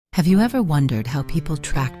Have you ever wondered how people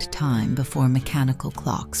tracked time before mechanical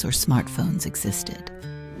clocks or smartphones existed?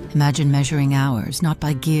 Imagine measuring hours not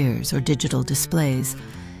by gears or digital displays,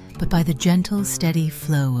 but by the gentle, steady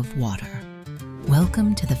flow of water.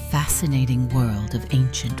 Welcome to the fascinating world of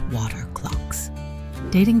ancient water clocks.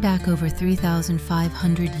 Dating back over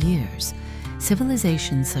 3,500 years,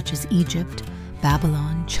 civilizations such as Egypt,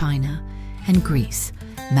 Babylon, China, and Greece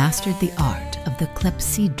mastered the art of the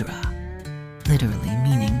clepsydra, literally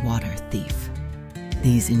meaning water thief.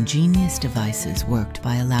 These ingenious devices worked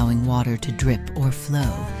by allowing water to drip or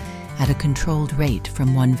flow at a controlled rate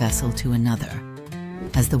from one vessel to another.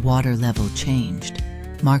 As the water level changed,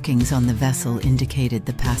 markings on the vessel indicated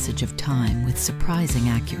the passage of time with surprising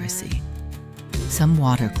accuracy. Some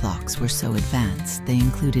water clocks were so advanced they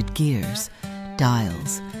included gears,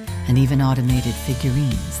 dials, and even automated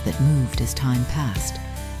figurines that moved as time passed,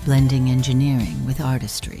 blending engineering with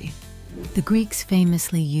artistry. The Greeks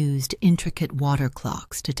famously used intricate water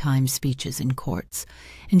clocks to time speeches in courts,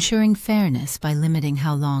 ensuring fairness by limiting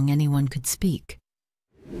how long anyone could speak.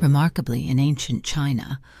 Remarkably, in ancient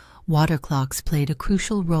China, water clocks played a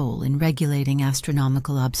crucial role in regulating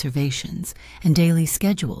astronomical observations and daily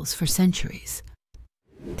schedules for centuries.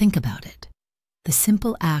 Think about it. The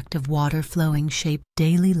simple act of water flowing shaped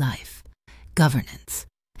daily life, governance,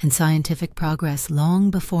 and scientific progress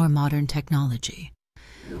long before modern technology.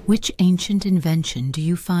 Which ancient invention do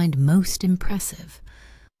you find most impressive?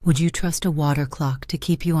 Would you trust a water clock to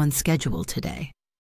keep you on schedule today?